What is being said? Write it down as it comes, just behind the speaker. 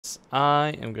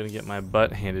I am gonna get my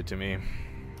butt handed to me.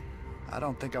 I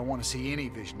don't think I want to see any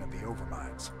vision of the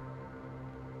overminds.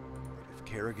 But if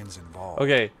Kerrigan's involved...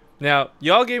 Okay, now,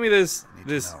 y'all gave me this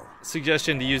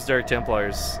suggestion to use Dark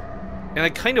Templars. And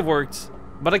it kind of worked,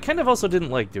 but I kind of also didn't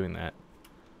like doing that.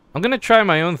 I'm gonna try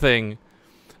my own thing,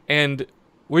 and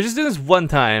we're just doing this one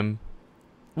time.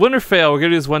 Win or fail, we're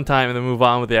gonna do this one time and then move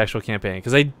on with the actual campaign.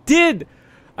 Because I did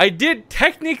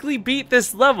technically beat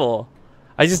this level.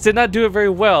 I just did not do it very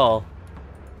well.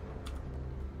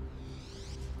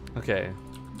 Okay.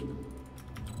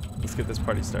 Let's get this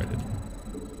party started.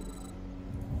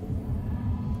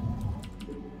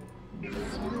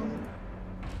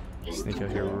 Sneak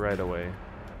out here right away.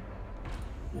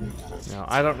 Now,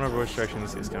 I don't remember which direction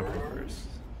these guys come from first.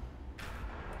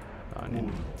 Oh, I need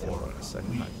to tell in a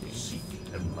second. Seek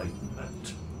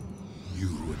enlightenment. You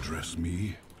address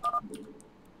me?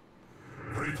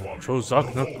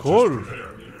 Chozak Nakor.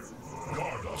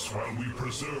 Guard us while we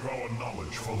preserve our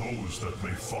knowledge for those that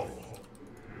may follow.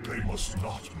 They must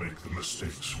not make the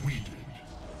mistakes we did.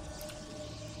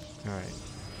 Alright.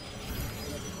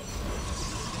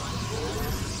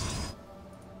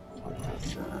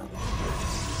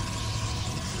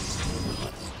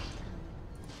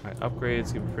 Alright,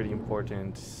 upgrades can be pretty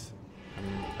important.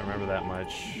 I remember that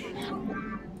much.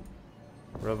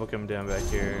 Rebel coming down back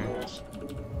here.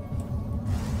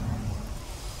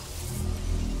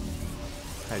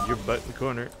 Hide your butt in the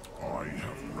corner. I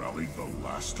have rallied the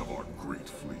last of our great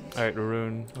fleet. Alright,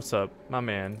 Arun, what's up? My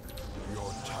man.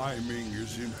 Your timing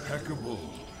is impeccable,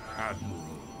 Admiral.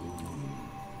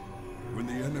 When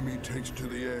the enemy takes to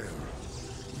the air,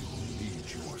 we will need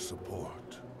your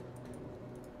support.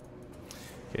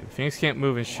 Okay, the Phoenix can't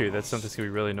move and shoot. That's something that's gonna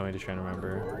be really annoying to try and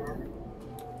remember.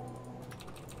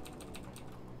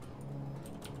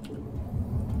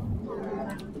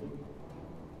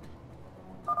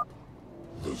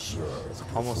 The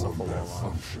Zerg almost a full their wall.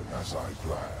 function as I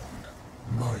planned.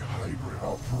 My hybrid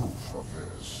are proof of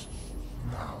this.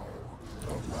 Now,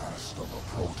 the last of the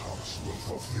Protoss will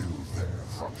fulfill their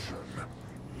function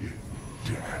in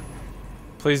death.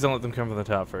 Please don't let them come from the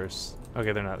top first.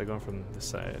 Okay, they're not. They're going from this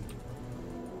side.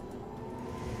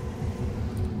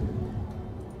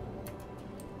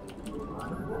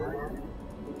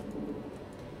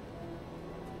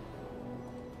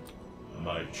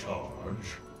 My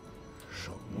charge.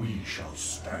 We shall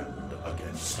stand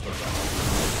against the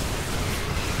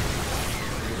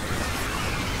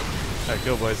Alright,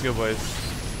 go boys, go boys.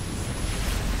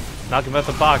 Knock him out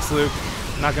the box, Luke.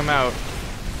 Knock him out.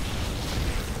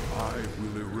 I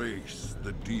will erase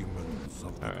the demons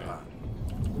of the past.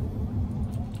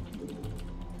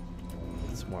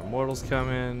 Some more mortals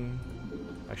coming.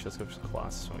 Actually, let's go for the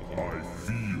Colossus when we can. I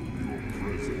feel your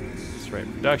presence. This right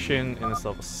production, and this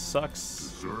level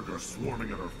sucks. Zerg are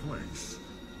swarming at our flanks.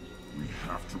 We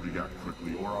have to react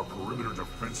quickly or our perimeter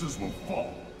defenses will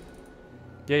fall.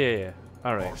 Yeah.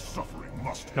 Alright. Our suffering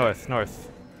must North.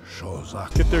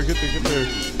 Shozak. Get there.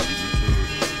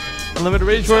 Unlimited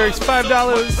rage works, $5.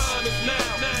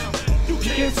 You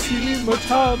can't see me, my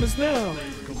time is now.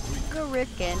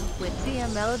 Rifkin with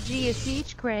CMLG is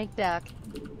each crank duck.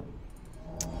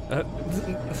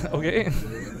 Okay.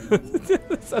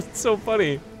 That's so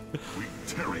funny. We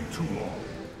tarry too long.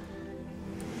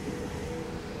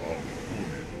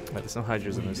 Right, there's no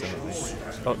hydras in this anything.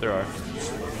 Oh, there are.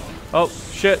 Oh,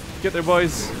 shit. Get there,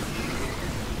 boys.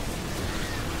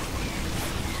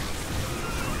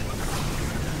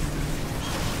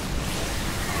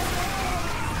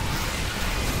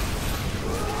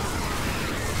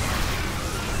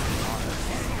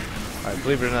 Alright,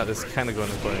 believe it or not, this is kind of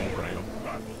going according to plan.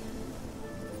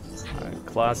 Alright,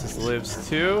 Colossus lives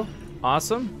too.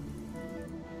 Awesome.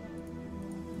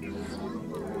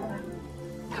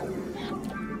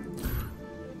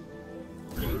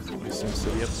 Seems to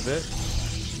be up a bit.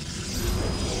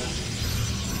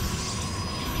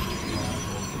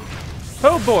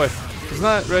 Oh boy! He's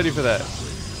not ready for that.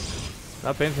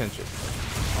 Not paying attention.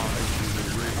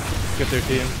 Get their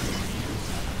team.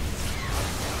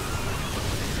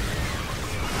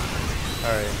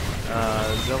 Alright,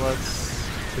 Zealots,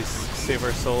 please save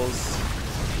our souls.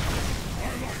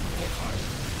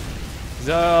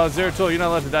 Zeratul, you're not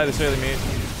allowed to die this early, mate.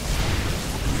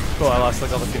 Cool, I lost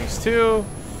like all the Phoenix too.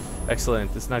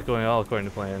 Excellent, it's not going all according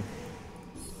to plan.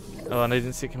 Oh, and I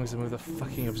didn't see it coming to move the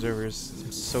fucking observers.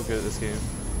 I'm so good at this game.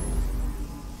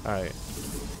 Alright.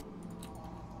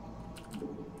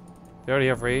 They already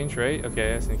have range, right?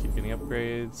 Okay, I just need to keep getting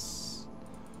upgrades.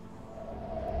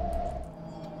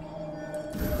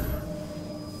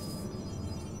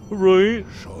 Alright.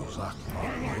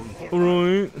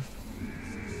 Alright.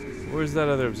 Where's that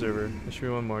other observer? There should be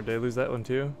one more. Did I lose that one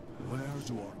too?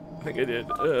 I think I did.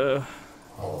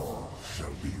 All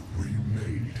shall be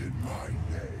remade in my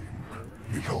name.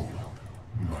 Behold,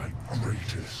 my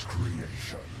greatest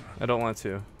creation. I don't want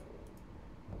to.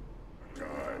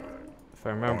 If I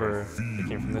remember, it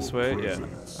came from this way? Yeah.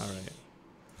 Alright.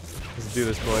 Let's do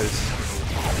this, boys.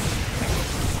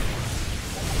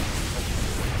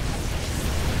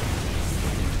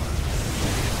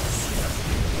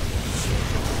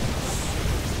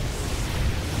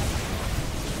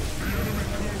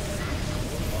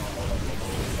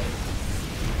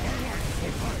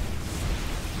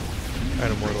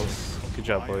 Alright, Immortals. Good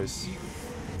job, boys.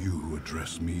 You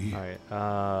address me?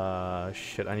 Alright,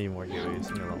 shit, I need more gateways.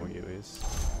 I need a lot more gateways.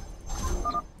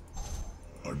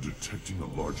 I'm detecting a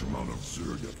large amount of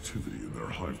Zerg activity in their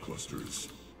hive clusters.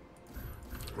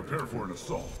 Prepare for an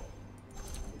assault.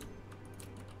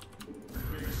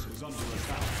 Base is under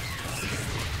attack.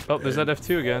 Oh, there's that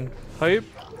F2 again. Hype!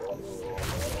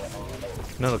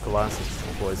 No, the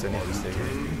Colossus. Boys, I need to stay here.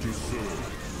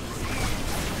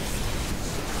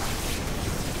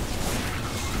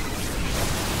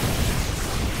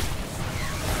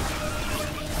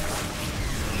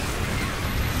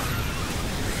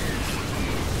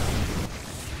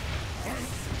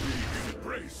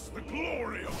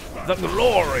 The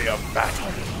glory of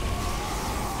battle.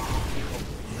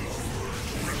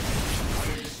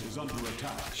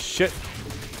 Shit.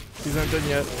 He's not done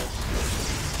yet.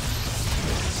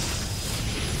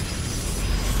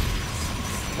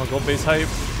 Come on, gold base hype.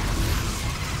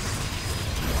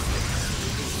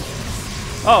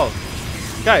 Oh.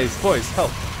 Guys, boys,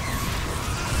 help.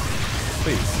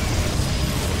 Please.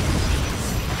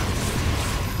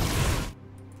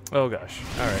 Oh gosh.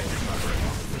 Alright.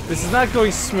 This is not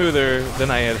going smoother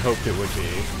than I had hoped it would be.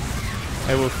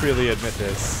 I will freely admit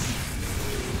this.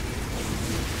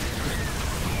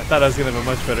 I thought I was gonna have a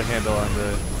much better handle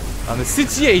on the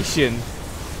situation.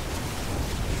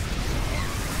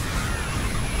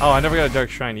 Oh, I never got a Dark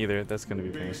Shrine either. That's gonna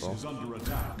be painful.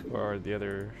 Or the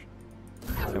other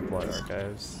Templar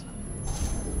archives.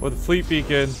 With a fleet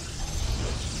beacon.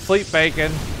 Fleet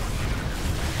bacon.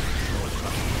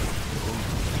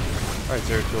 Alright,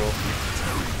 Zeratool.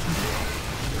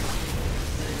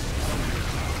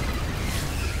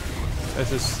 Let's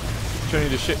just turn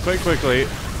to shit quite quickly.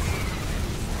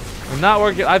 I'm not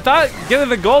working. I thought getting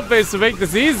the gold base would make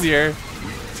this easier.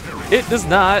 It does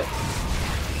not.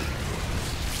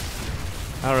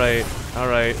 Alright,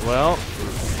 alright, well.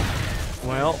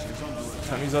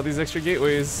 Time to use all these extra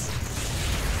gateways.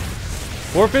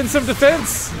 Warp in some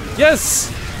defense! Yes!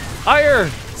 Ire!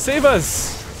 Save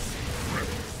us!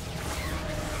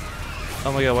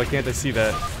 Oh my god, why can't I see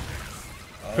that?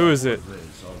 Who is it?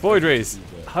 Void Race.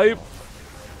 Hype.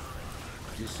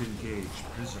 Disengage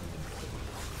prison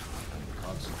and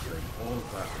concentrate all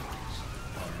batteries.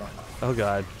 Oh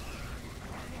god.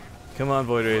 Come on,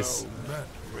 Void Race.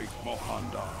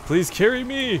 Please carry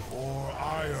me!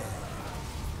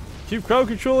 Keep crowd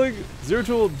controlling.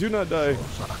 Zeratool, do not die.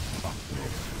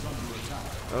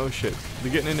 Oh shit.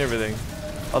 They're getting in everything.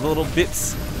 All the little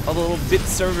bits. All the little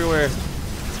bits everywhere.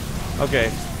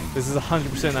 Okay. This is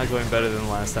 100% not going better than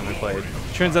the last time I played.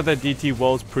 Turns out that DT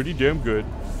WOL is pretty damn good.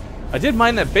 I did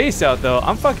mine that base out though.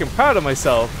 I'm fucking proud of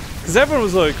myself. Because everyone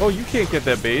was like, oh, you can't get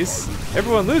that base.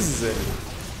 Everyone loses it.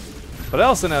 But I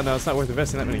also now know it's not worth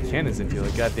investing that many cannons into.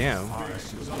 Like, goddamn.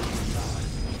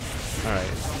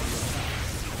 Alright.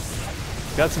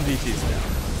 Got some DTs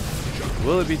down.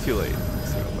 Will it be too late?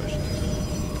 That's the real question.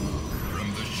 From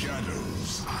the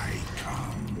shadows I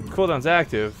come. Cooldown's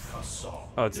active.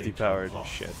 Oh, it's depowered.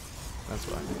 Shit. That's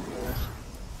why.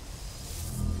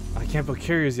 I can't build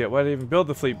carriers yet. Why did I even build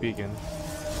the fleet beacon?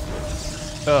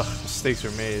 Ugh, mistakes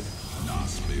were made.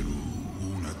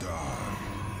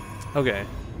 Okay.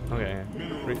 Okay.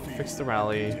 Fix the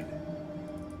rally.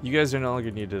 You guys are no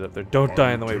longer needed up there. Don't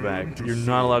die on the way back. You're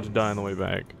not allowed to die on the way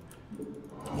back.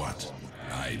 What?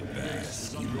 I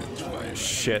bask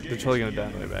Shit, they're totally gonna die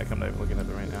on the way back. I'm not even looking at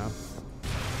them right now.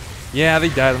 Yeah, they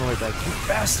died on the way back. You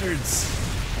bastards!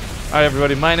 Alright,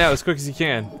 everybody, mine out as quick as you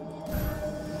can.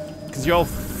 Because you're all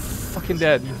fucking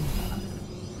dead.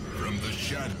 From the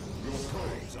shadow. Your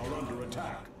probes are under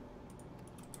attack.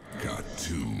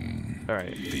 Cartoon.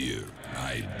 Alright. Fear.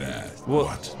 I bask.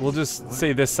 We'll just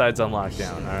say this side's on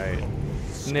lockdown, alright.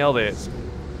 Nailed it.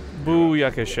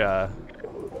 Booyakasha.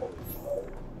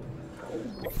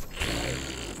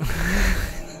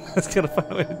 That's gonna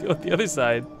find a way to deal with the other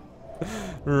side.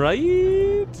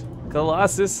 Right?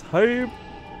 Colossus hype.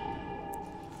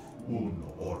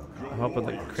 I'm hoping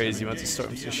like crazy amounts of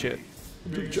storms and shit.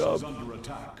 Good job. Gotta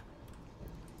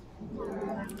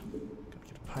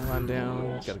get a Pylon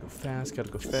down. Gotta go fast, gotta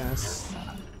go fast.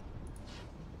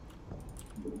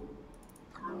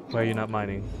 Why are you not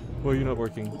mining? Why are you not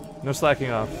working? No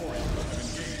slacking off.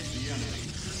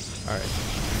 Alright.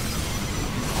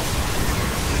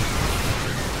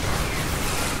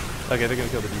 Okay, they're gonna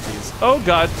kill the DCs. Oh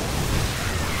god!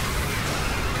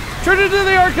 Turn it into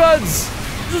the Archons!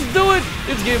 Just do it!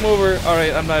 It's game over.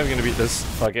 Alright, I'm not even gonna beat this.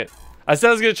 Fuck it. I said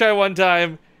I was gonna try one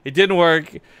time. It didn't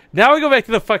work. Now we go back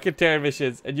to the fucking Terran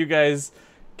missions, and you guys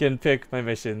can pick my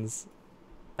missions.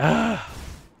 Ah.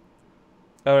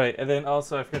 Alright, and then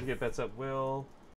also I forgot to get bets up. WOL.